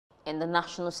And the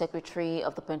National Secretary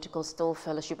of the Pentecostal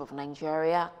Fellowship of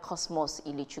Nigeria, Cosmos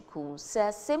Ilichukwu,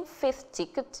 says same-faith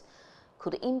ticket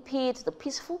could impede the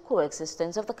peaceful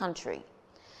coexistence of the country.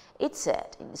 It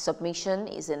said in the submission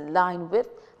is in line with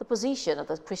the position of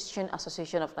the Christian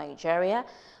Association of Nigeria,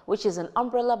 which is an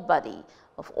umbrella body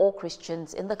of all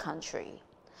Christians in the country.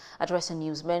 Addressing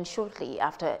newsmen shortly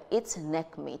after its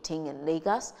NEC meeting in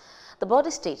Lagos, the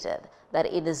body stated that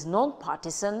it is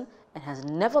non-partisan and has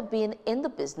never been in the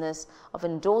business of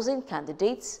endorsing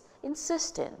candidates,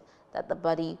 insisting that the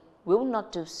body will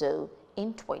not do so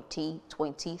in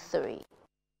 2023.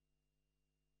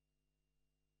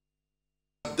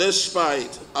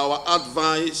 Despite our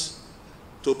advice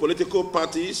to political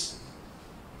parties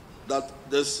that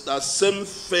that same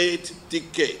faith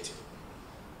ticket,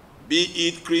 be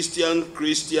it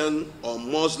Christian or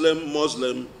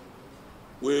Muslim,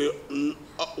 will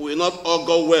not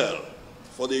augur well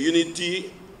for the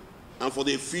unity and for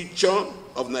the future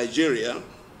of Nigeria,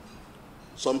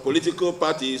 some political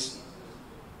parties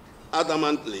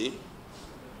adamantly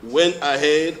went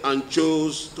ahead and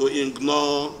chose to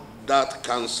ignore that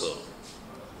counsel.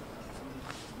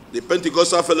 The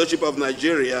Pentecostal Fellowship of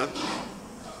Nigeria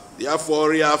therefore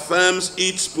reaffirms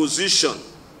its position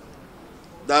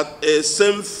that a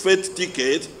same-faith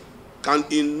ticket can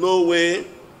in no way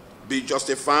be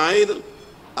justified,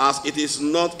 as it is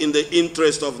not in the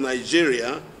interest of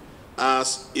Nigeria,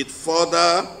 as it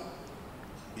further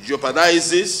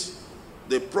jeopardizes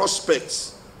the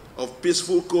prospects of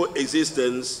peaceful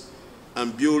coexistence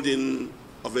and building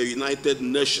of a united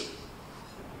nation.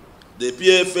 The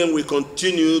PFN will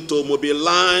continue to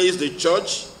mobilize the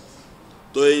church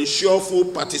to ensure full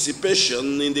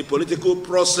participation in the political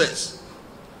process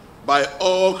by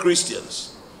all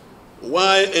Christians,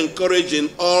 while encouraging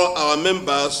all our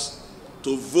members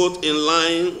to vote in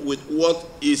line with what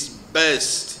is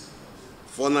best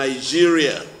for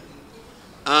Nigeria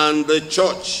and the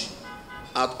church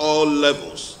at all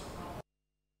levels.